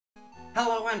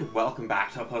Hello and welcome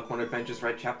back to our Pokemon Adventures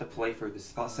Red Chapter playthrough. This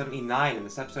is part 79. In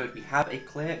this episode, we have a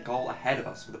clear goal ahead of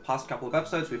us. For the past couple of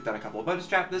episodes, we've done a couple of bonus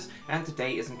chapters, and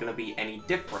today isn't going to be any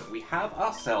different. We have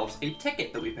ourselves a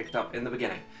ticket that we picked up in the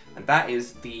beginning, and that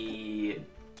is the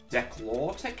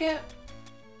Decolore ticket?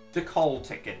 Decolore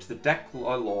ticket to the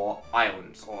Decolore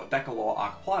Islands, or Decolore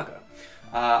Archipelago.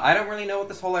 I don't really know what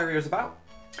this whole area is about,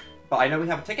 but I know we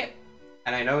have a ticket,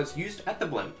 and I know it's used at the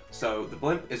blimp. So the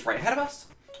blimp is right ahead of us.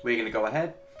 We're going to go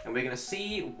ahead, and we're going to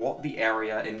see what the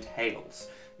area entails.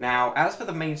 Now, as for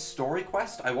the main story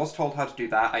quest, I was told how to do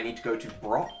that. I need to go to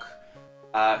Brock,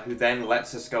 who then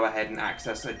lets us go ahead and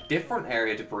access a different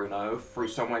area to Bruno through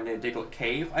somewhere near Diglett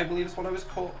Cave, I believe is what I was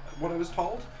told.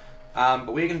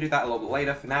 But we're going to do that a little bit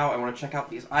later. For now, I want to check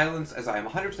out these islands, as I am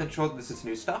 100% sure that this is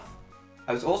new stuff.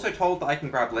 I was also told that I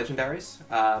can grab legendaries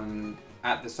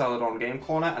at the Celadon Game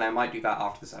Corner, and I might do that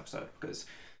after this episode, because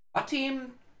our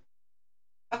team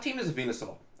is a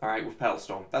Venusaur, alright, with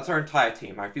Petalstorm. That's our entire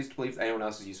team. I refuse to believe that anyone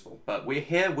else is useful. But we're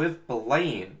here with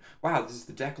Blaine. Wow, this is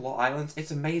the Decolore Islands.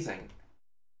 It's amazing.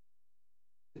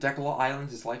 The Decolore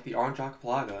Islands is like the Orange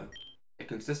Archipelago. It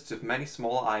consists of many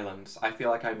smaller islands. I feel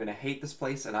like I'm going to hate this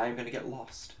place and I am going to get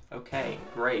lost. Okay,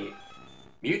 great.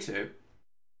 Mewtwo?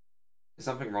 Is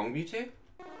something wrong, Mewtwo?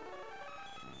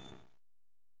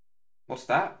 What's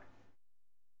that?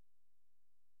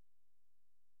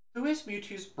 Who is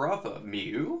Mewtwo's brother?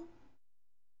 Mew?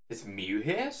 Is Mew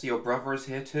here? So your brother is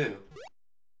here too.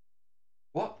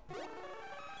 What?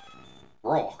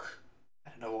 Rock? I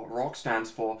don't know what Rock stands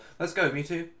for. Let's go,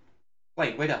 Mewtwo.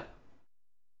 Wait, wait up.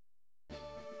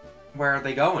 Where are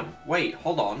they going? Wait,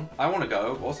 hold on. I want to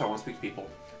go. Also, I want to speak to people.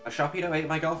 A Sharpedo ate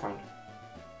my girlfriend.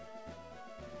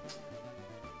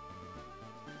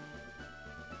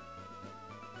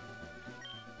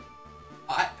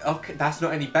 Okay, that's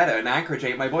not any better. An Anchorage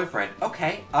ate my boyfriend.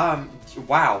 Okay,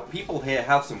 wow. People here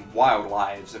have some wild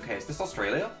lives. Okay, is this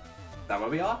Australia? Is that where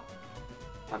we are?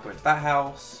 I'm going to that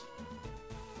house.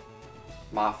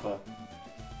 Martha.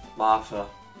 Martha.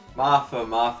 Martha,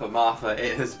 Martha, Martha.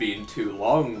 It has been too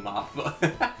long, Martha.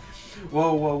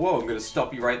 Whoa, whoa, whoa. I'm going to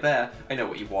stop you right there. I know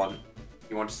what you want.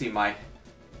 You want to see my...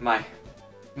 No.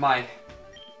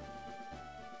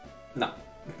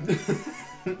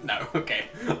 No, okay.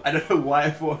 I don't know why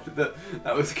I thought that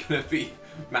that was gonna be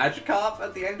Magikarp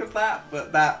at the end of that,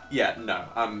 but that, yeah, no,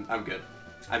 I'm good.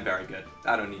 I'm very good.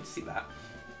 I don't need to see that.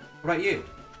 What about you?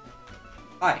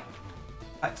 Hi.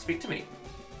 Hi, speak to me.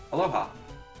 Aloha.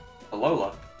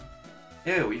 Alola.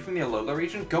 Ew, are you from the Alola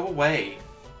region? Go away.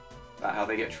 Is that how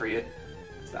they get treated?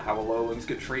 Is that how Alolans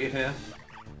get treated here?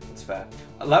 That's fair.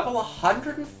 A level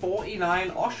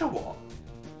 149 Oshawott.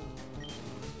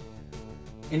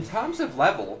 In terms of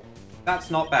level, that's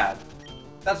not bad.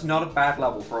 That's not a bad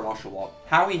level for an Oshawott.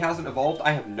 How he hasn't evolved,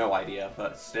 I have no idea,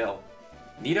 but still.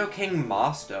 Nidoking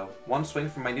Master. One swing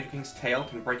from my Nidoking's tail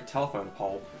can break a telephone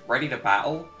pole. Ready to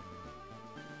battle?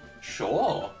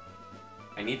 Sure.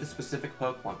 I need the specific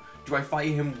Pokemon. Do I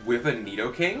fight him with a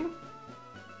Nidoking?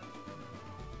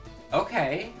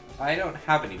 Okay. I don't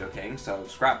have a Nidoking, so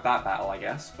scrap that battle, I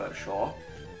guess, but sure.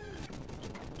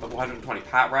 Level 120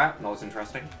 Patrat, not as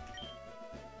interesting.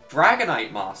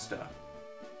 Dragonite Master.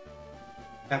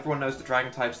 Everyone knows the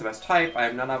Dragon type's the best type. I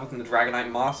am none other than the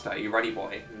Dragonite Master. Are you ready,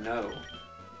 boy? No.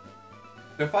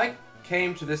 So if I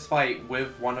came to this fight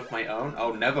with one of my own...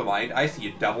 Oh, never mind. I see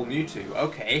a double Mewtwo.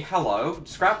 Okay, hello.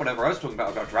 Scrap whatever I was talking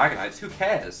about Dragonites. Who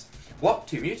cares? What?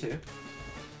 Two Mewtwo?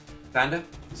 Xander,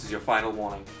 this is your final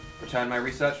warning. Return my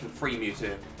research and free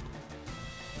Mewtwo.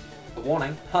 A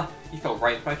warning? Huh, you fell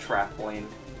right into my trap, Blaine.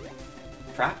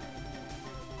 Trap?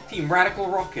 Team Radical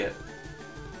Rocket.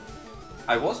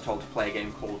 I was told to play a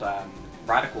game called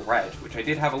Radical Red, which I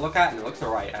did have a look at, and it looks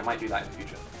alright. I might do that in the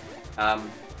future.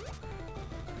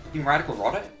 Team Radical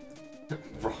Rocket?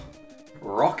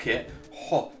 Rocket?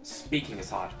 Oh, speaking is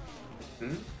hard.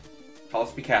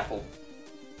 Carlos, be careful.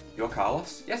 You're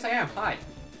Carlos? Yes, I am. Hi.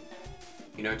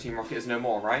 You know Team Rocket is no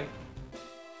more, right?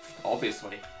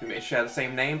 Obviously. We may share the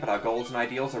same name, but our goals and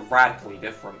ideals are radically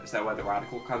different. Is that where the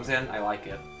radical comes in? I like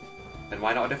it. Then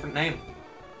why not a different name?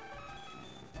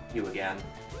 You again.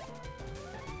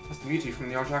 That's the Mewtwo from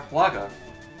the Orange Archipelago.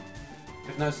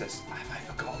 Hypnosis. Have I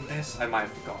forgotten this? I might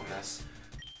have forgotten this.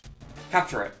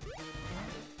 Capture it.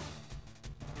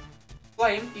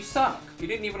 Blaine, you suck. You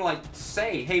didn't even, like,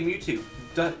 say, hey Mewtwo,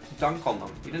 dunk on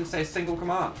them. You didn't say a single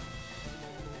command.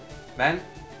 Men,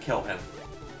 kill him.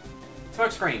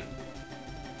 Smokescreen.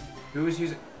 Who is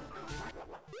using...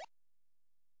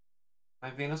 My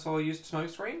Venusaur used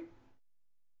Smokescreen?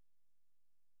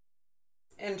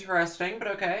 Interesting, but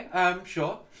okay.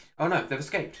 Sure. Oh no, they've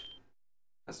escaped.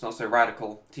 That's not so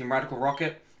radical. Team Radical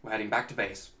Rocket, We're heading back to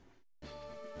base.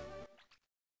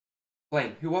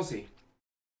 Blaine, who was he?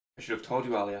 I should have told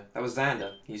you earlier. That was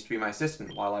Xander. He used to be my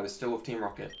assistant while I was still with Team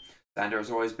Rocket. Xander has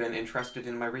always been interested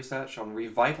in my research on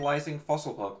revitalizing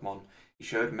fossil Pokemon. He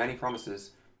showed many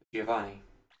promises. Giovanni.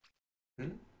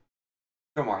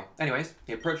 Don't worry. Anyways,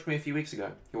 he approached me a few weeks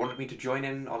ago. He wanted me to join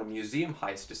in on a museum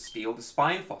heist to steal the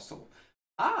spine fossil.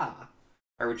 Ah!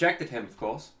 I rejected him, of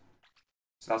course.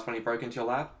 So that's when he broke into your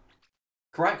lab?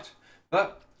 Correct.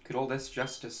 But could all this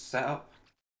just a setup?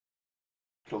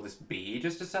 Could all this be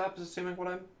just a setup, assuming what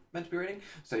I'm meant to be reading?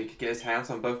 So he could get his hands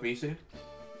on both Mewtwo?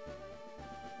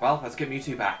 Well, let's get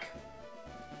Mewtwo back.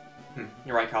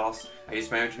 You're right, Carlos. I used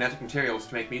my own genetic materials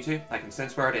to make Mewtwo. I can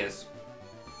sense where it is.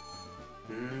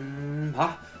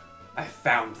 I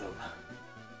found them.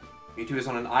 Mewtwo is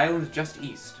on an island just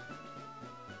east.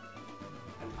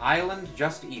 An island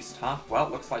just east, huh? Well,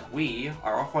 looks like we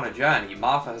are off on a journey.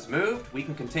 Martha has moved. We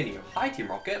can continue. Hi, Team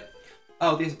Rocket.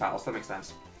 Oh, these are battles. That makes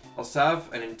sense. I'll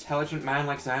serve an intelligent man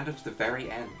like Xander to the very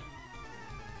end.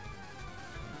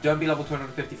 Don't be level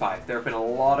 255. There have been a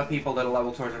lot of people that are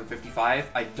level 255.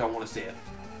 I don't want to see it.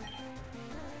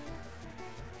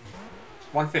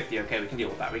 150, okay, we can deal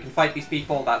with that. We can fight these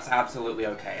people, that's absolutely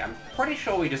okay. I'm pretty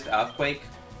sure we just Earthquake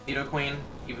Nidoqueen,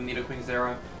 even Nidoqueen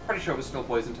 0. Pretty sure it was still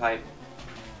Poison type.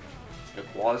 It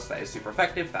was, that is super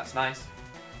effective, that's nice.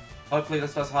 Hopefully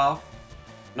this does half.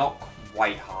 Not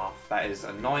quite half, that is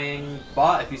annoying,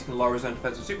 but if he's going to lower his own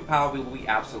defensive superpower, we will be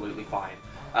absolutely fine.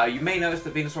 You may notice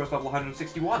that Venusaur is level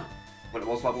 161, when it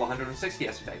was level 160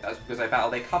 yesterday. That's because I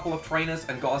battled a couple of trainers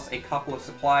and got us a couple of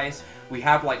supplies. We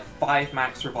have like 5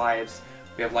 max revives,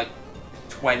 we have like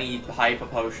 20 hyper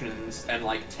potions, and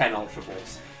like 10 ultra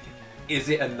balls. Is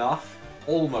it enough?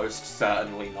 Almost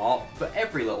certainly not, but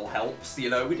every little helps, you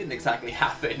know, we didn't exactly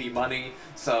have any money,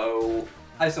 so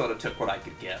I sort of took what I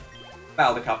could get.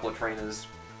 Battled a couple of trainers.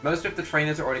 Most of the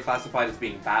trainers are already classified as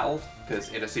being battled,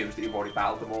 because it assumes that you've already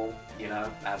battled them all, you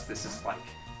know, as this is, like,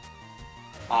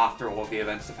 after all of the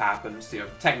events have happened, so you're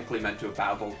technically meant to have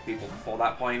battled all the people before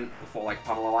that point, before, like,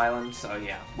 Pomelo Island, so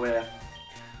yeah, we're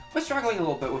struggling a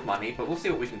little bit with money, but we'll see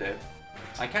what we can do.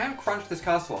 I can crunch this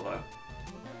castle, though.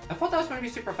 I thought that was going to be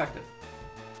super effective.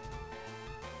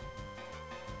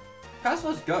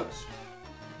 Castle is Ghost.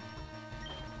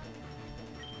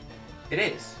 It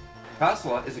is.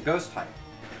 Castle is a Ghost type.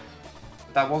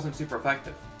 That wasn't super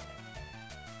effective.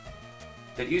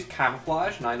 Did it use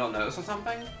Camouflage and I not notice or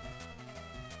something?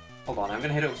 Hold on, I'm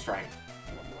gonna hit it with Strength.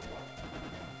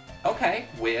 Okay,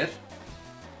 weird.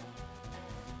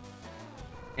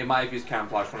 It might have used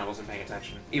Camouflage when I wasn't paying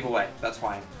attention. Either way, that's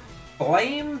fine.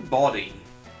 Flame Body.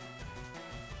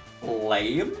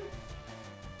 Flame?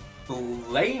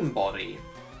 Flame Body.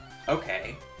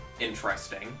 Okay,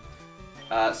 interesting.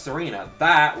 Serena,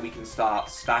 that we can start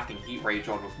stacking Heat Rage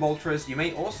on with Moltres. You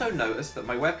may also notice that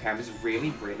my webcam is really,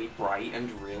 really bright and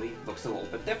really looks a little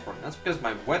bit different. That's because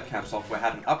my webcam software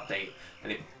had an update,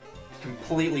 and it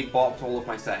completely bopped all of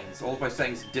my settings. All of my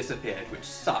settings disappeared, which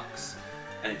sucks.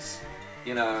 And it's,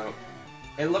 you know,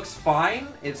 it looks fine,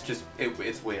 it's just,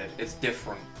 it's weird. It's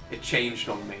different. It changed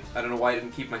on me. I don't know why I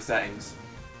didn't keep my settings,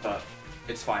 but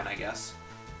it's fine, I guess.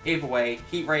 Either way,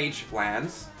 Heat Rage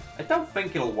lands. I don't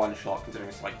think it'll one-shot, considering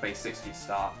it's like base 60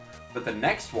 start. But the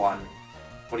next one,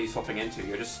 what are you swapping into?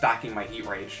 You're just stacking my Heat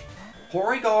Rage.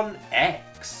 Porygon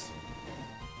X.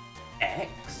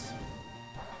 X?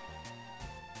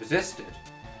 Resisted.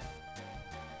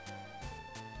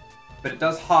 But it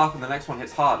does half and the next one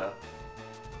hits harder.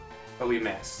 But we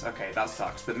miss. Okay, that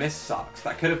sucks. The miss sucks.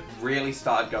 That could have really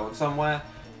started going somewhere,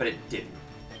 but it didn't.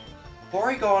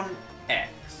 Porygon X.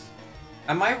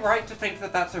 Am I right to think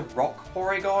that that's a rock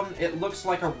Porygon? It looks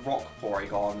like a rock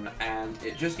Porygon, and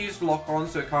it just used Lock On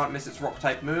so it can't miss its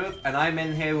rock-type move, and I'm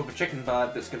in here with a chicken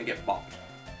bird that's going to get bopped.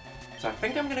 So I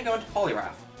think I'm going to go into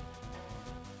Poliwrath.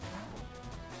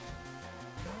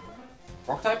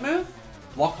 Rock-type move?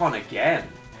 Lock On again.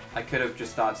 I could have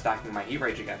just started stacking my Heat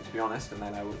Rage again, to be honest, and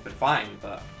then I would have been fine,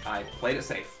 but I played it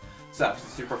safe. So, is it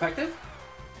super effective?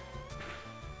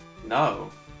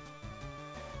 No.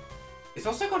 It's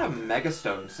also got a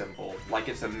Megastone symbol, like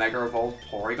it's a Mega Evolved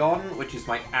Porygon, which is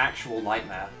my actual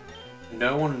nightmare.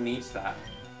 No one needs that.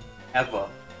 Ever.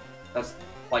 That's,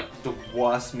 like, the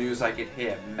worst news I could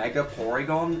hear. Mega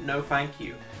Porygon? No thank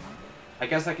you. I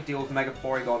guess I could deal with Mega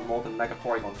Porygon more than Mega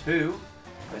Porygon 2,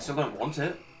 but I still don't want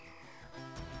it.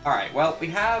 Alright, well, we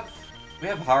have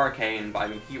Hurricane, but I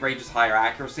mean, Heat Rage is higher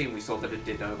accuracy, and we saw that it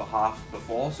did over half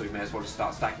before, so we may as well just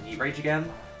start stacking Heat Rage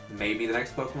again. Maybe the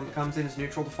next Pokemon that comes in is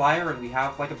neutral to fire, and we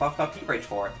have, like, a buffed up Heat Rage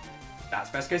for it. That's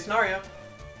best case scenario.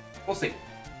 We'll see.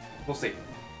 We'll see.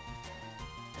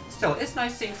 Still, it's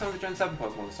nice seeing some of the Gen 7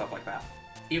 Pokemon and stuff like that.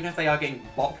 Even if they are getting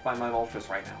bopped by my Moltres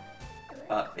right now.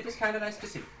 But it is kind of nice to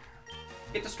see.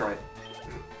 Get destroyed.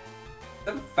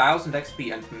 7,000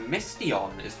 XP, and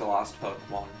Mistion is the last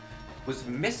Pokemon. Was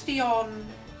Mistion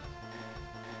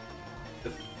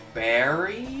the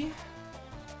fairy?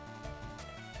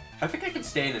 I think I can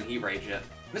stay in and Heat Rage it.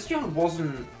 Mistion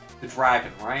wasn't the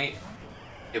dragon, right?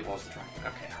 It was the dragon.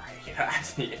 Okay,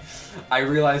 alright. Yeah, I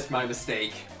realized my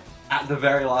mistake at the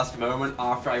very last moment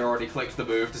after I already clicked the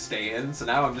move to stay in, so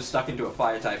now I'm just stuck into a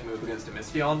Fire-type move against a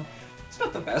Mistion. It's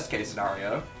not the best case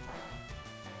scenario.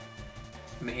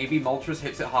 Maybe Moltres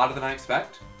hits it harder than I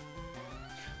expect.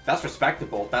 That's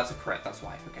respectable. That's a crit. That's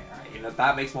why. Okay, alright. You know,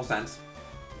 that makes more sense.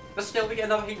 But still, we get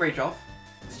another Heat Rage off.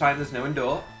 This time there's no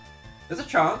Endure. There's a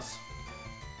chance.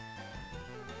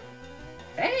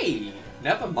 Hey!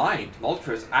 Never mind.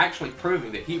 Moltres actually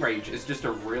proving that Heat Rage is just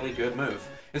a really good move.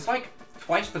 It's like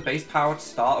twice the base power to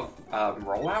start of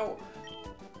rollout.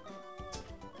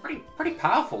 Pretty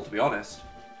powerful, to be honest.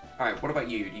 Alright, what about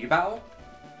you? Do you battle?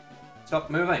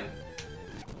 Stop moving.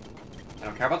 I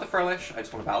don't care about the Frillish, I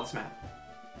just want to battle this man.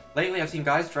 Lately, I've seen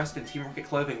guys dressed in Team Rocket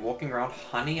clothing walking around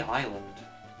Honey Island.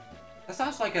 That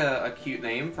sounds like a cute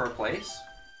name for a place.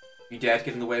 You dare to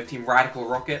get in the way of Team Radical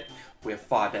Rocket? We are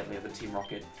far deadlier than Team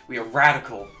Rocket. We are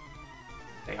radical.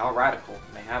 They are radical.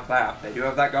 And they have that. They do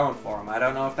have that going for them. I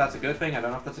don't know if that's a good thing, I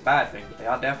don't know if that's a bad thing, but they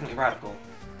are definitely radical.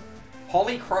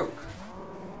 Holly Croak.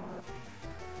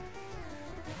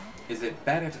 Is it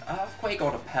better to Earthquake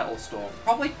or to Petal Storm?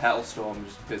 Probably Petal Storm,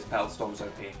 just because Petal Storm's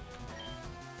OP.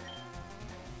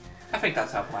 I think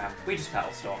that's our plan. We just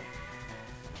Petal Storm.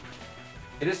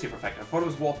 It is super effective. I thought it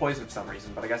was War Poison for some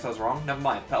reason, but I guess I was wrong. Never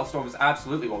mind. Petal Storm is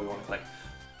absolutely what we want to click.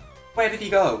 Where did he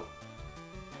go?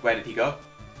 Where did he go?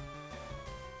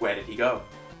 Where did he go?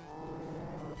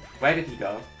 Where did he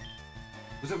go?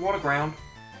 Was it Water Ground?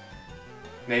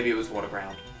 Maybe it was Water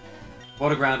Ground.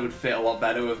 Water Ground would fit a lot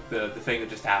better with the thing that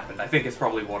just happened. I think it's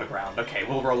probably Water Ground. Okay,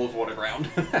 we'll roll with Water Ground.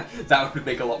 That would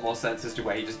make a lot more sense as to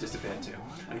where he just disappeared to.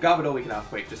 And Garbodor we can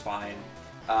Earthquake just fine.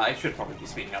 I should probably be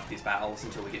speeding up these battles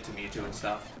until we get to Mewtwo and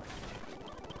stuff.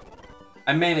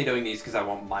 I'm mainly doing these because I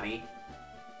want money.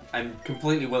 I'm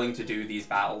completely willing to do these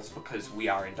battles because we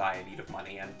are in dire need of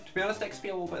money, and to be honest, XP a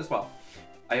little bit as well.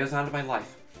 I owe Xander my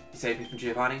life. He saved me from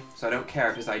Giovanni, so I don't care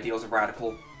if his ideals are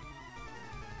radical.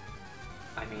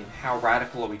 I mean, how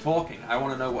radical are we talking? I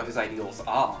want to know what his ideals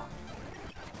are.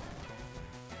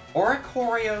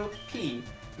 Oricorio P.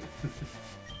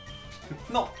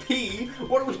 Not P!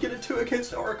 What are we gonna do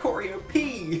against Oricorio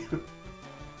P?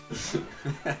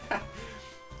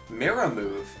 Mirror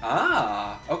move.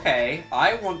 Ah, okay.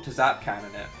 I want to Zap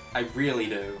Cannon it. I really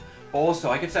do. Also,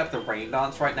 I could set up the Rain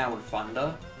Dance right now with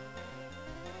Thunder.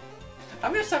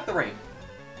 I'm gonna set up the Rain.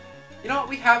 You know what?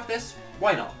 We have this.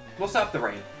 Why not? We'll set up the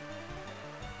Rain.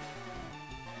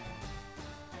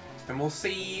 And we'll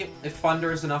see if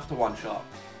Thunder is enough to one-shot.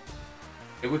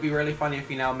 It would be really funny if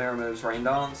he now Mirror moves Rain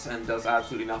Dance and does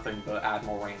absolutely nothing but add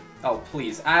more rain. Oh,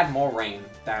 please, add more rain.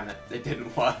 Damn it, it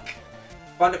didn't work.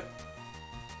 Thunder...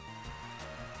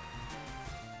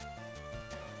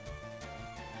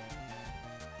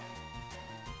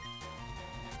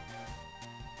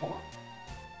 Hold on.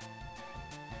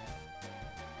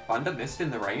 Thunder missed in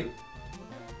the rain?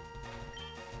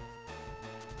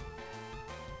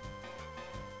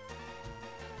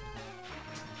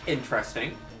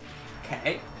 Interesting.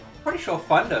 Okay. Pretty sure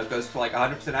Thunder goes for like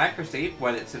 100% accuracy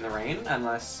when it's in the rain,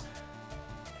 unless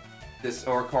this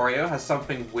Oricorio has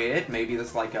something weird. Maybe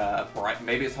there's like a bright,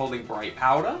 maybe it's holding Bright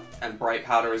Powder, and Bright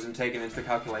Powder isn't taken into the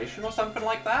calculation or something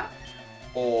like that.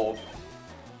 Or,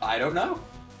 I don't know.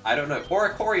 I don't know.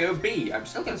 Oricorio B. I'm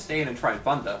still gonna stay in and try and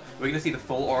Thunder. We're gonna see the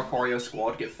full Oricorio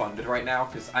squad get funded right now,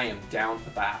 because I am down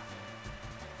for that.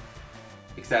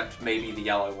 Except maybe the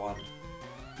yellow one.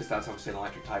 Because that's obviously an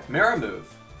electric type. Mirror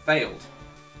move. Failed.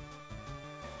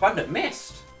 Thunder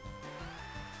missed!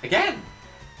 Again!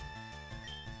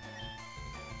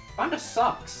 Thunder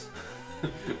sucks.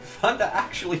 Thunder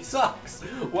actually sucks.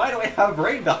 Why do I have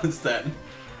Rain Dance then?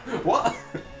 What?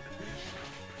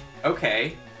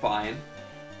 Okay, fine.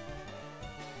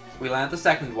 We land the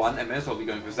second one. I may as well be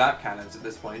going for Zap Cannons at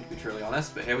this point, to be truly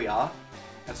honest, but here we are.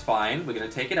 That's fine. We're gonna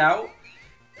take it out.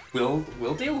 We'll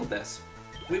deal with this.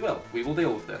 We will. We will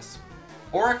deal with this.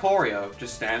 Oricorio,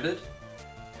 just standard.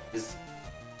 Is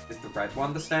the red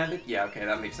one the standard? Yeah, okay,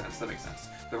 that makes sense, that makes sense.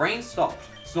 The rain stopped.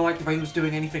 It's not like the rain was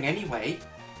doing anything anyway.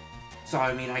 So,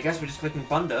 I mean, I guess we're just clicking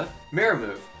Thunder. Mirror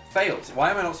move. Failed. Why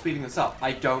am I not speeding this up?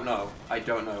 I don't know. I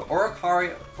don't know.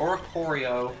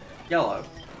 Oricorio yellow.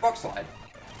 Rock Slide.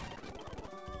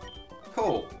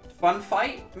 Cool. Fun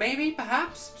fight, maybe,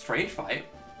 perhaps? Strange fight.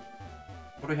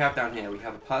 What do we have down here? We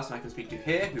have a person I can speak to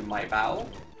here who might battle.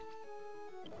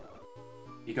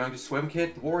 You going to swim,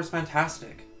 kid? The water is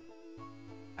fantastic.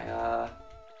 I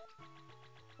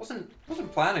wasn't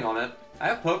planning on it. I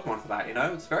have Pokemon for that, you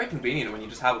know? It's very convenient when you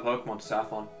just have a Pokemon to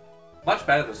surf on. Much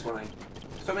better than swimming.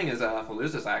 Swimming is for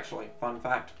losers, actually. Fun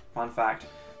fact. Fun fact.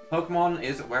 Pokemon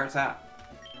is where it's at.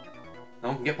 No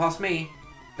one can get past me.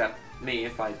 Except me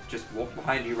if I just walk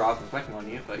behind you rather than clicking on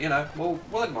you. But, you know,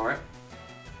 we'll ignore it.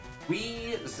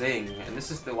 We Zing, and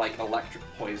this is the, like, electric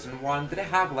poison one. Did it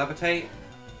have Levitate?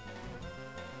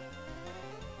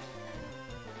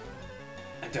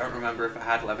 I don't remember if it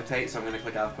had Levitate, so I'm going to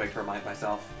click Earthquake to remind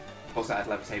myself. Of course it had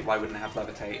Levitate. Why wouldn't it have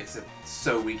Levitate? It's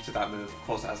so weak to that move. Of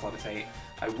course it has Levitate.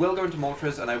 I will go into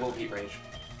Moltres, and I will Heat Rage.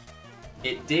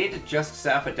 It did just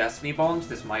set up a Destiny Bond.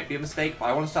 This might be a mistake, but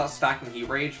I want to start stacking Heat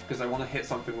Rage because I want to hit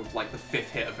something with, like, the 5th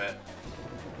hit of it.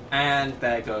 And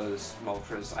there goes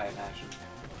Moltres, I imagine.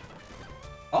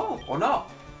 Oh, or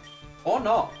not. Or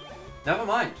not. Never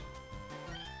mind.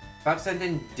 About to send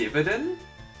in Dividend?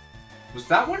 Was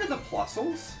that one of the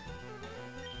Plusles?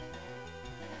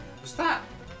 Was that?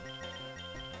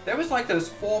 There was like those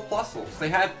 4 Plusles. They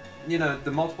had, you know,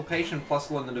 the Multiplication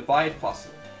Plusle and the Divide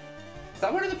Plusle. Is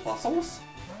that one of the Plusles?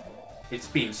 It's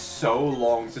been so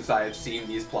long since I have seen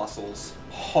these Plusles.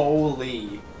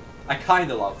 Holy. I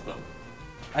kinda love them.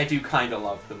 I do kinda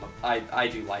love them. I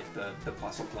do like the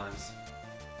Plusle clones.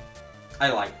 I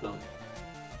like them.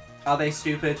 Are they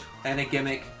stupid and a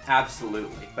gimmick?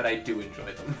 Absolutely, but I do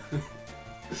enjoy them.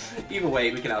 Either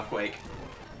way, we can Earthquake.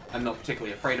 I'm not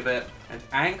particularly afraid of it. And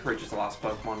Anchorage is the last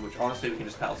Pokemon, which honestly we can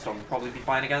just Petal Storm and probably be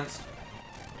fine against.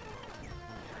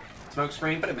 Smoke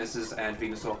Screen, but it misses, and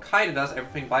Venusaur kinda does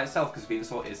everything by itself because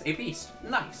Venusaur is a beast.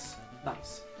 Nice.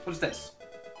 Nice. What is this?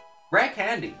 Rare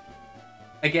Candy.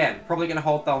 Again, probably gonna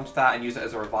hold on to that and use it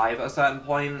as a revive at a certain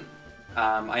point.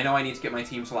 I know I need to get my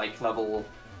team to, like, level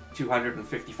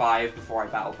 255 before I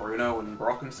battle Bruno and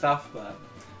Brock and stuff, but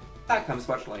that comes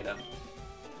much later.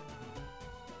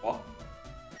 What?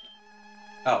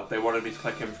 Oh, they wanted me to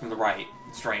click him from the right.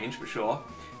 Strange, but sure.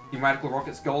 Team Radical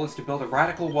Rocket's goal is to build a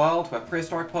radical world where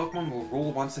prehistoric Pokemon will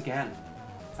rule once again.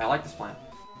 I like this plan.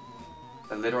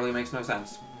 That literally makes no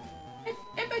sense.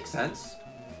 It makes sense.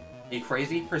 Are you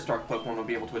crazy? Prehistoric Pokemon will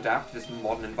be able to adapt to this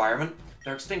modern environment.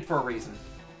 They're extinct for a reason.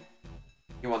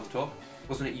 You want to talk?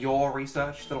 Wasn't it your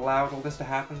research that allowed all this to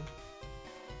happen?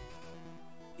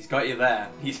 He's got you there.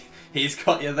 He's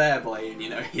got you there, Blaine. You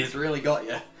know, he's really got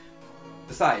you.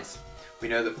 Besides, we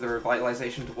know that for the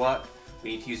revitalization to work,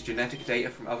 we need to use genetic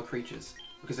data from other creatures.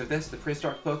 Because of this, the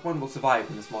prehistoric Pokemon will survive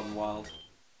in this modern world.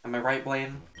 Am I right,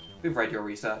 Blaine? We've read your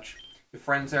research. Your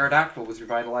friend's Aerodactyl was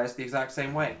revitalized the exact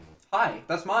same way. Hi,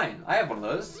 that's mine. I have one of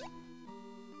those.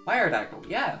 My Aerodactyl,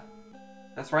 yeah.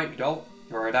 That's right, you dolt.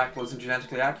 Your Aerodactyl isn't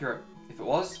genetically accurate. If it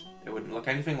was, it wouldn't look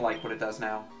anything like what it does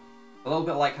now. A little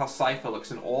bit like how Cypher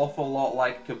looks an awful lot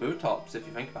like Kabutops, if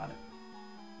you think about it.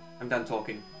 I'm done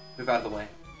talking. Move out of the way.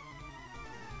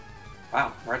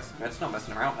 Wow, Red's not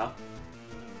messing around, huh?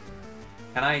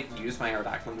 Can I use my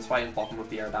Aerodactyl in this fight and pop him with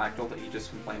the Aerodactyl that he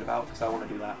just complained about? Because I want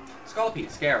to do that. Scolipede,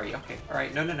 scary. Okay,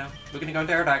 alright, no. We're gonna go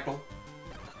into Aerodactyl.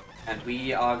 And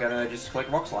we are gonna just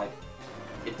click Rock Slide.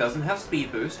 It doesn't have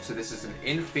Speed Boost, so this is an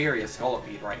inferior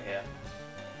Scolipede right here.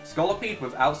 Scolipede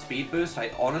without Speed Boost,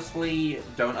 I honestly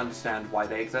don't understand why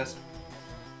they exist.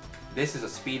 This is a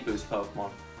Speed Boost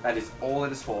Pokemon. That is all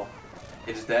it is for.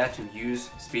 It is there to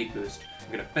use Speed Boost.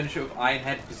 I'm going to finish it with Iron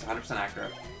Head because it's 100%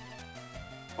 accurate.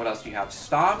 What else do you have?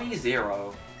 Starmie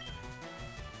Zero.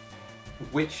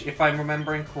 Which, if I'm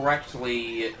remembering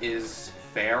correctly, is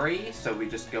Fairy, so we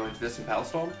just go into this and Petal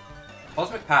Storm.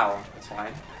 Cosmic Power, that's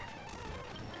fine.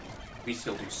 We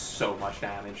still do so much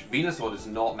damage. Venusaur does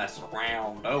not mess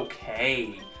around.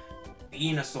 Okay.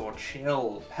 Venusaur,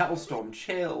 chill. Petal Storm,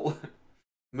 chill.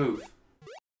 Move.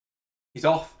 He's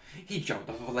off. He jumped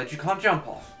off of a ledge you can't jump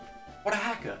off. What a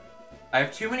hacker. I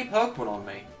have too many Pokemon on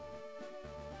me.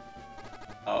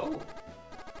 Oh.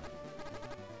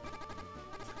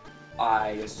 I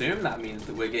assume that means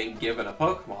that we're getting given a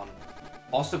Pokemon.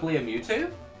 Possibly a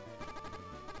Mewtwo?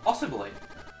 Possibly.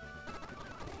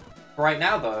 Right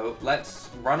now, though, let's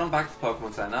run on back to the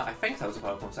Pokemon Center. I think there was a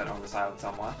Pokemon Center on this island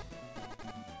somewhere.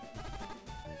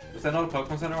 Was there not a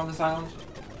Pokemon Center on this island?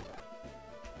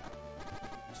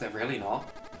 Was there really not?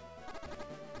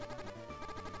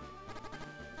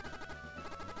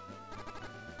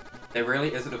 There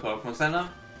really isn't a Pokemon Center?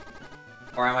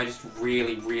 Or am I just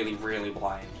really, really, really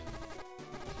blind?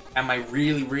 Am I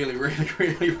really, really, really,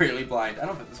 really, really blind? I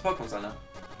don't think there's a Pokemon Center.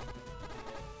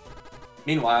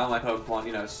 Meanwhile, my Pokemon,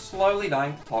 you know, slowly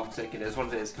dying to Toxic. It is what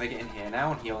it is. Can I get in here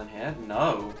now and heal in here?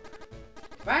 No.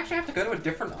 Do I actually have to go to a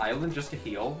different island just to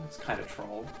heal? It's kind of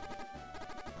troll.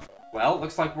 Well,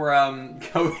 looks like we're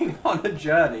going on a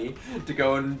journey to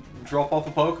go and drop off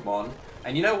a Pokemon.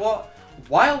 And you know what?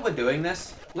 While we're doing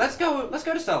this, let's go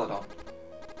to Celadon.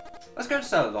 Let's go to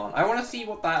Celadon. I want to see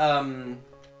what that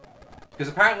because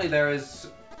apparently there is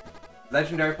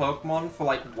legendary Pokemon for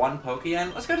like 1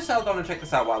 Pokeyen. Let's go to Celadon and check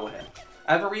this out while we're here.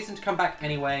 I have a reason to come back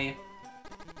anyway.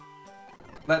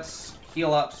 Let's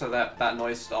heal up so that that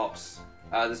noise stops.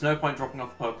 There's no point dropping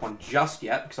off a Pokemon just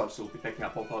yet, because obviously we'll be picking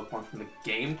up all Pokemon from the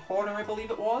game corner, I believe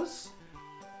it was.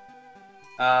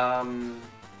 Welcome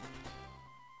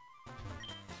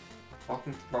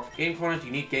to Rock Game Corner. Do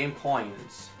you need game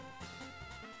coins?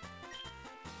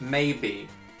 Maybe.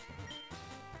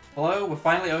 Hello, we're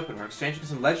finally open. We're exchanging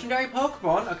some legendary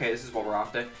Pokemon. Okay, this is what we're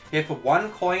after. Here for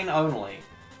 1 coin only.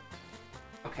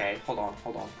 Okay, hold on.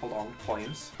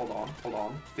 Coins. Hold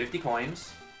on. 50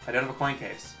 coins. I don't have a coin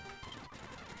case.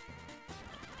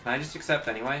 Can I just accept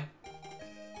anyway?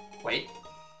 Wait.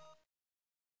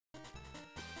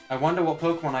 I wonder what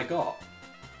Pokemon I got.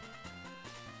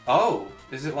 Oh,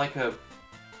 is it like a...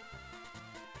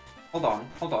 Hold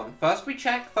on. First we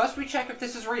check if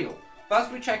this is real.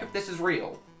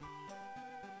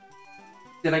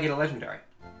 Did I get a legendary?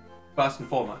 First and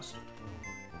foremost.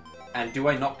 And do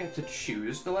I not get to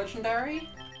choose the legendary?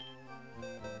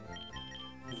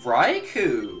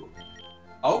 Raikou!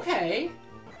 Okay.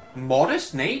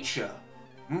 Modest nature.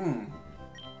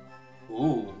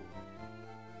 Ooh.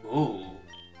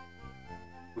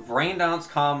 With Rain Dance,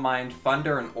 Calm Mind,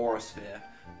 Thunder, and Aura Sphere.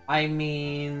 I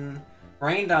mean,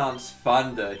 Rain Dance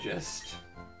Thunder just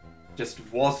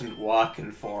wasn't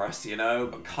working for us, you know?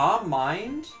 But Calm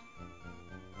Mind?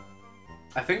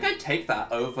 I think I'd take that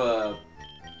over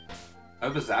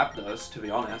Zapdos, to be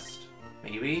honest.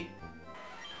 Maybe?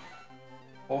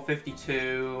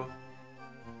 452...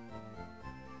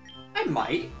 I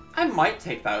might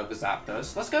take that over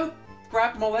Zapdos. Let's go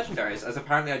grab more legendaries, as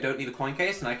apparently I don't need a coin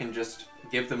case and I can just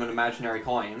give them an imaginary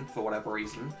coin for whatever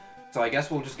reason. So I guess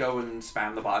we'll just go and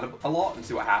spam the button a lot and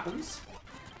see what happens.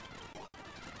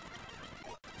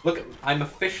 Look, I'm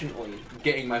efficiently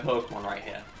getting my Pokemon right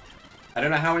here. I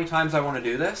don't know how many times I want to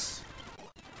do this,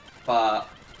 but...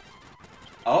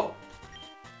 Oh.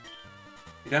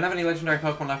 We don't have any legendary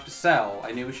Pokemon left to sell.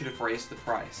 I knew we should have raised the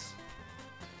price.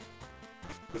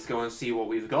 Let's go and see what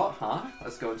we've got, huh?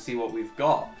 Let's go and see what we've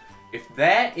got. If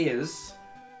there is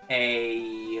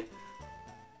a...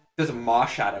 There's a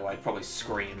Marshadow, I'd probably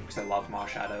scream, because I love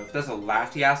Marshadow. If there's a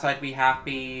Latias, I'd be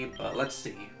happy, but let's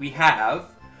see. We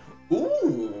have...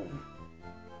 Ooh!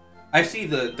 I see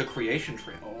the creation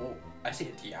tree. Oh, I see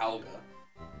a Dialga.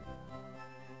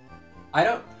 I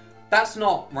don't... That's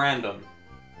not random.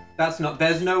 That's not...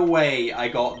 There's no way I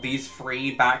got these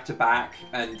 3 back-to-back,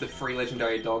 and the 3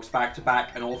 legendary dogs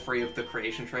back-to-back, and all 3 of the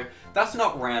creation tree. That's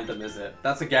not random, is it?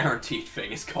 That's a guaranteed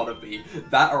thing, it's gotta be.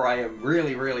 That or I am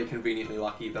really, really conveniently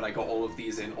lucky that I got all of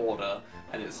these in order,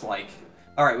 and it's like...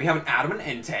 Alright, we have an Adamant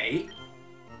Entei.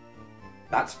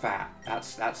 That's fat.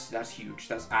 That's huge.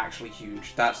 That's actually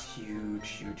huge. That's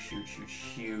huge.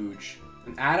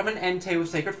 An Adamant Entei with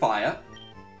Sacred Fire.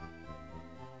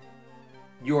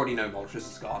 You already know Moltres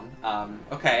is gone.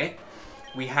 Okay.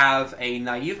 We have a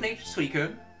Naive Natured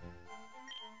Suicune.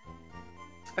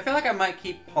 I feel like I might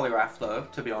keep Poliwrath though,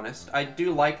 to be honest. I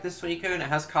do like this Suicune. It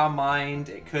has Calm Mind.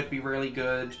 It could be really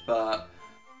good, but...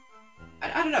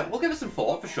 I don't know. We'll give it some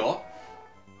thought, for sure.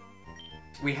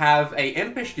 We have a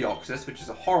Impish Deoxys, which is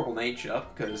a horrible nature,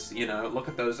 because, you know, look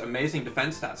at those amazing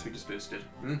defense stats we just boosted.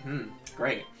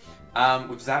 Great.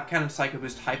 With Zap Cannon, Psycho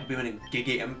Boost, Hyper Beam, and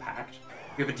Giga Impact.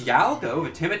 We have a Dialga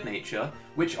with a Timid nature,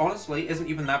 which honestly isn't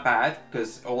even that bad,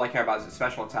 because all I care about is its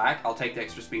special attack. I'll take the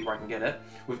extra speed where I can get it.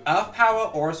 With Earth Power,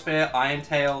 Aura Sphere, Iron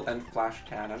Tail, and Flash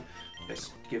Cannon.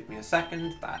 Just give me a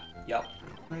second. Yep.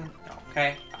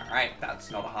 Okay, alright,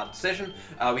 that's not a hard decision.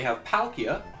 We have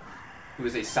Palkia, who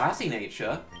is a sassy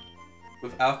nature,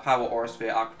 with Earth Power, Aura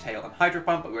Sphere, Arc Tail, and Hydro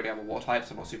Pump, but we already have a Water type,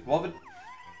 so I'm not super bothered.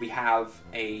 We have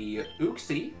a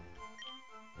Uxie.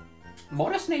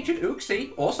 Modest Natured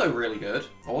Uxie, also really good.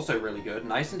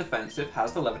 Nice and defensive,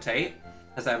 has the Levitate,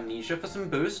 has Amnesia for some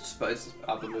boosts, but its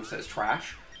other moveset is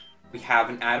trash. We have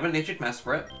an Adamant Natured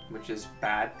Mesprit, which is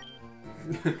bad.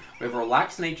 We have a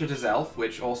Relaxed Natured Azelf,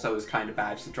 which also is kind of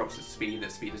bad because it drops its speed.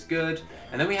 Its speed is good.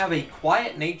 And then we have a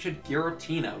Quiet Natured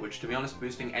Giratina, which, to be honest,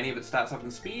 boosting any of its stats up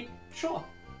in speed? Sure.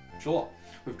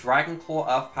 With Dragon Claw,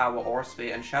 Earth Power, Aura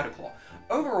Sphere, and Shadow Claw.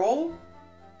 Overall,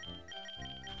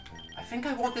 I think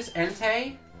I want this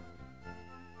Entei.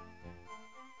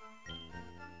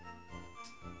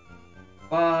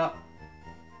 But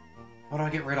what do I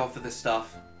get rid of for this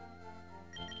stuff?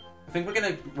 I think we're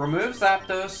gonna remove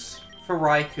Zapdos for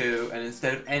Raikou, and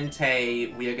instead of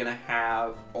Entei, we are gonna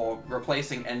have, or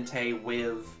replacing Entei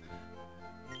with...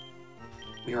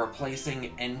 We are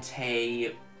replacing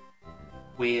Entei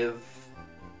with...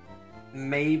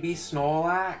 maybe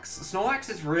Snorlax? Snorlax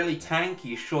is really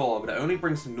tanky, sure, but it only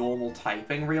brings normal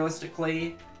typing,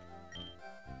 realistically.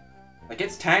 Like,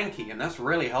 it's tanky, and that's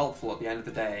really helpful at the end of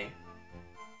the day.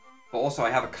 But also, I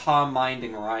have a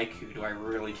calm-minding Raikou. Do I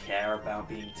really care about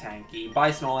being tanky?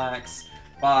 Bye, Snorlax.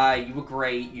 Bye, you were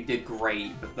great, you did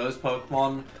great, but those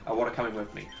Pokemon are what are coming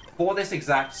with me. For this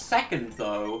exact second,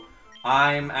 though,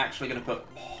 I'm actually going to put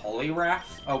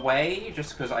Poliwrath away,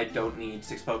 just because I don't need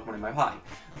 6 Pokemon in my pie.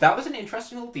 That was an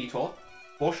interesting little detour,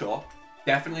 for sure.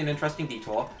 Definitely an interesting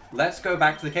detour. Let's go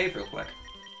back to the cave real quick.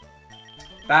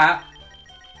 That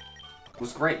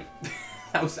was great.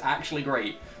 That was actually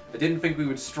great. I didn't think we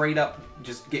would straight up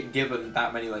just get given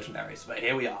that many legendaries, but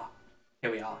here we are. Here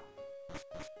we are.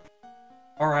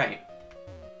 Alright.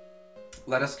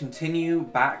 Let us continue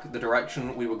back the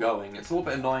direction we were going. It's a little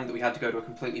bit annoying that we had to go to a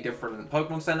completely different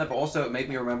Pokemon Center, but also it made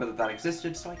me remember that that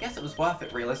existed, so I guess it was worth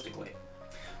it, realistically.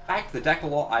 Back to the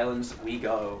Decolore Islands we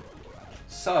go.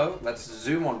 So, let's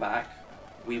zoom on back.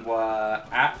 We were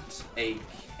at a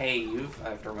cave. I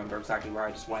have to remember exactly where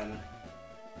I just went.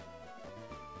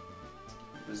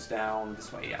 It was down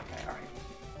this way. Yeah, okay, alright.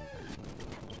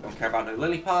 Don't care about no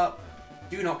Lillipup.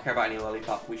 Do not care about any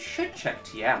Lillipup. We should check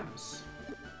TMs.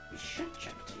 We should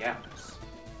check TMs.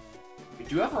 We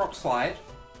do have a Rock Slide,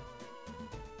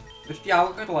 which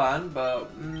Dialga could learn,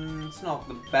 but it's not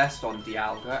the best on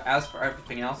Dialga. As for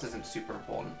everything else, isn't super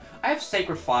important. I have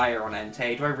Sacred Fire on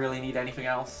Entei. Do I really need anything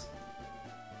else?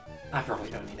 I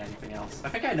probably don't need anything else. I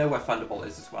think I know where Thunderbolt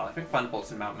is as well. I think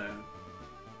Thunderbolt's in Mount Moon.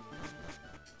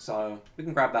 So, we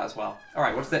can grab that as well.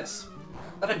 Alright, what's this? Is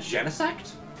that a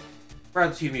Genesect? Where are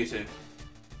the 2 Mewtwo?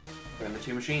 We're in the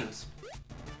 2 machines.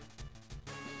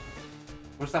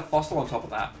 What's that fossil on top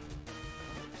of that?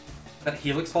 Is that a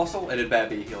Helix fossil? It had better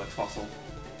be a Helix fossil.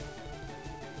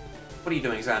 What are you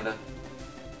doing, Xander?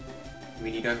 You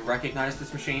mean you don't recognize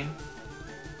this machine?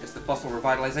 It's the fossil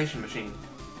revitalization machine.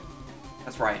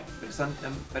 That's right,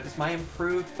 but it's my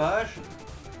improved version.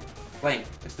 Blaine,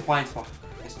 it's the spine spot.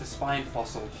 It's the spine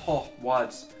fossil. Oh,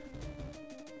 words.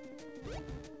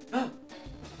 I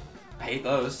hate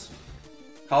those.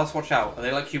 Carlos, watch out. Are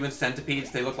they like human centipedes?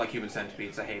 They look like human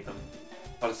centipedes. I hate them.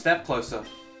 But a step closer.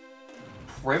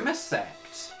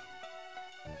 Primasect.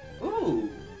 Ooh.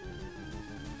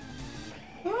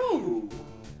 Ooh.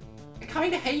 I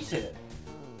kinda hate it.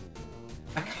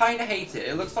 I kinda hate it.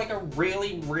 It looks like a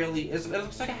really, it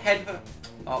looks like a head...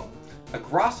 Oh, a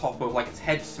grasshopper with like its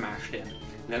head smashed in.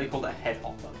 Nearly called it a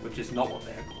headhopper, which is not what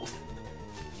they're called.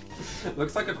 It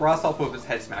looks like a grasshopper with its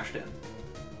head smashed in.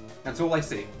 That's all I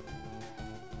see.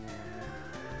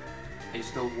 Are you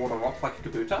still water rock like a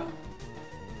Kabuto?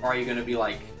 Or are you gonna be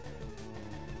like...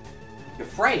 You're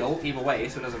frail, either way,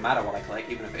 so it doesn't matter what I click,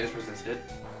 even if it is resisted.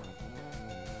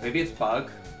 Maybe it's bug.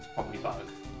 It's probably bug.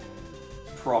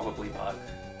 Probably bug.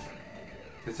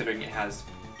 Considering it has...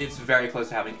 It's very close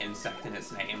to having insect in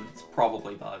its name. It's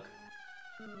probably bug.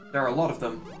 There are a lot of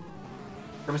them.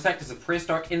 Primasect is a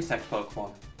prehistoric insect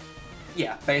Pokemon.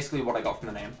 Yeah, basically what I got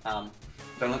from the name.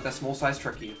 Don't let their small size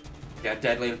trick you. They are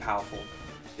deadly and powerful.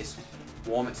 They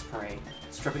swarm its prey,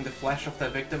 stripping the flesh off their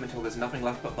victim until there's nothing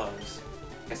left but bones.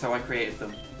 Guess how I created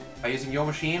them. By using your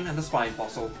machine and the spine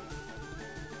fossil.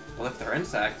 Well, if they're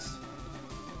insects...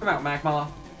 Come out, Magmar.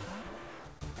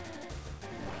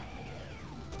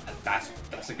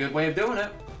 That's a good way of doing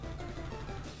it.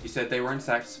 You said they were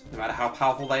insects. No matter how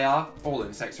powerful they are, all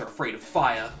insects are afraid of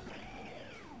fire.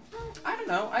 I don't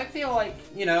know. I feel like,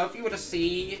 you know, if you were to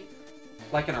see,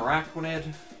 like, an arachnid,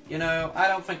 you know, I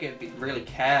don't think it'd really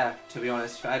care, to be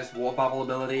honest. If I had its water bubble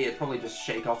ability, it'd probably just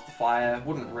shake off the fire.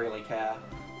 Wouldn't really care.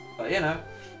 But, you know,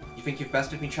 you think you've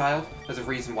bested me, child? There's a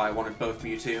reason why I wanted both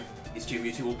Mewtwo. These 2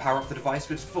 Mewtwo will power up the device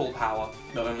to its full power.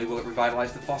 Not only will it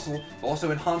revitalize the fossil, but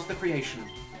also enhance the creation.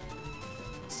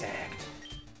 Sect.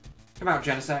 Come out,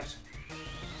 Genesect.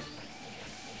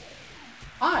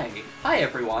 Hi! Hi,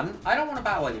 everyone! I don't want to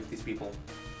battle any of these people.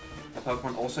 The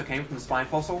Pokemon also came from the spine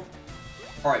fossil.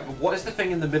 Alright, but what is the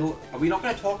thing in the middle? Are we not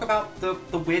going to talk about the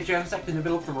weird Genesect in the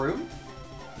middle of the room?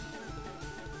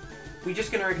 We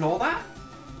just going to ignore that?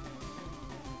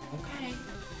 Okay.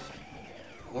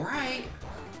 Alright.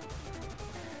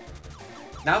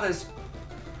 Now there's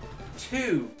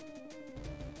 2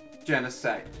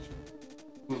 Genesect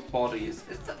with bodies.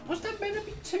 Was there meant to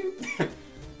be 2?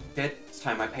 Kid, it's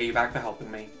time I pay you back for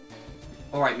helping me.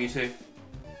 Alright, Mewtwo.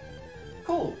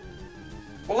 Cool.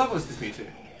 What level is this Mewtwo?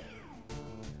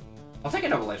 I'll take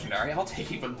another legendary. I'll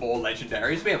take even more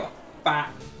legendaries. We have a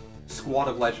fat squad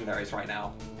of legendaries right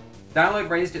now. Download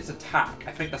raised its attack.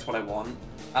 I think that's what I want.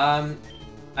 I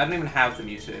don't even have the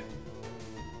Mewtwo.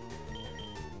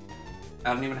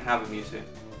 I don't even have a Mewtwo.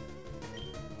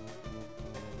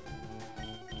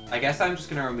 I guess I'm just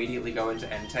going to immediately go into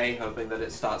Entei, hoping that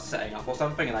it starts setting up or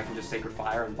something, and I can just Sacred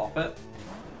Fire and bop it.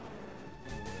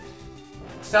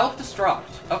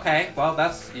 Self-destruct. Okay, well,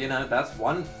 that's, you know, that's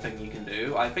one thing you can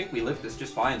do. I think we live this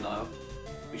just fine, though.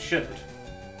 We should.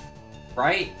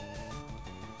 Right?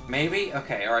 Maybe?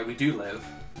 Okay, alright, we do live.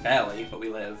 Barely, but we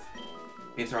live.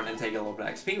 Means we're on Entei, get a little bit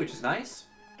of XP, which is nice.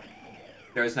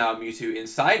 There is now a Mewtwo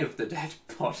inside of the dead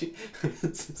body.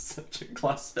 This is such a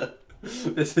cluster.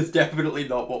 This is definitely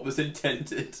not what was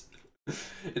intended.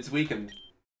 It's weakened.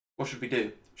 What should we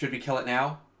do? Should we kill it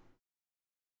now?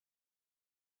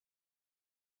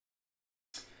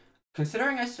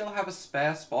 Considering I still have a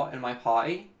spare spot in my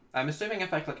party, I'm assuming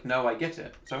if I click no, I get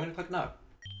it. So I'm going to click no.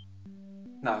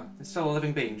 No, it's still a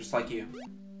living being, just like you.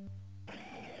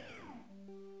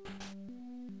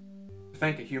 To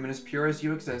think a human as pure as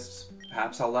you exists.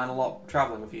 Perhaps I'll learn a lot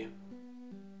traveling with you.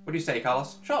 What do you say,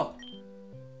 Carlos? Sure.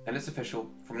 And it's official.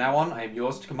 From now on, I am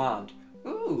yours to command.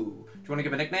 Ooh. Do you want to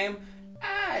give a nickname?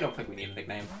 I don't think we need a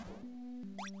nickname.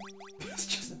 It's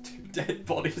just 2 dead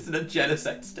bodies and a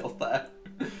Genesect still there.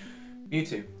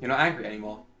 Mewtwo, you're not angry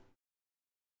anymore.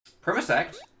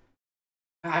 Primasect?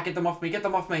 Ah, get them off me, get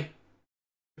them off me!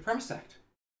 The Primasect.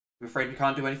 I'm afraid we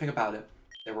can't do anything about it.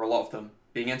 There were a lot of them.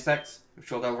 Being insects, I'm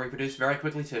sure they'll reproduce very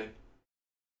quickly too.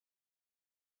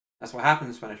 That's what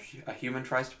happens when a human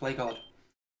tries to play God.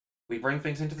 We bring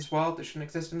things into this world that shouldn't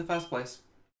exist in the first place.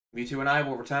 Mewtwo and I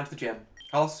will return to the gym.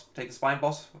 Carlos, take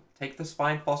the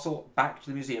spine fossil back to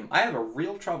the museum. I have a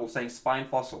real trouble saying spine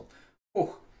fossil.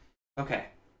 Oh, okay.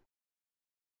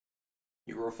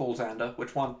 You were a fool, Xander.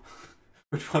 Which one?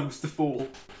 Which one was the fool?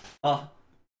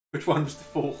 Which one was the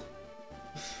fool?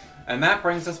 And that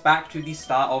brings us back to the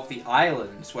start of the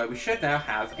islands, where we should now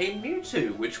have a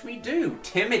Mewtwo, which we do.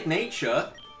 Timid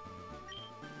Nature.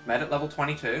 Med at level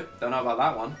 22. Don't know about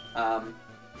that one.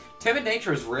 Timid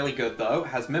Nature is really good, though.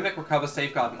 Has Mimic, Recover,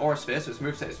 Safeguard, and Aura Sphere, so its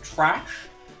moveset is trash.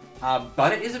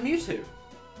 But it is a Mewtwo.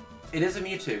 It is a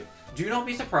Mewtwo. Do not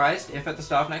be surprised if at the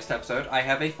start of next episode I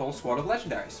have a full squad of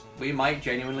legendaries. We might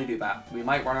genuinely do that. We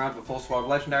might run around with a full squad of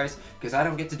legendaries, because I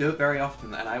don't get to do it very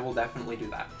often, and I will definitely do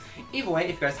that. Either way,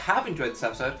 if you guys have enjoyed this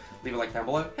episode, leave a like down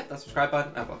below, hit that subscribe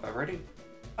button, and without further ado,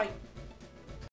 bye!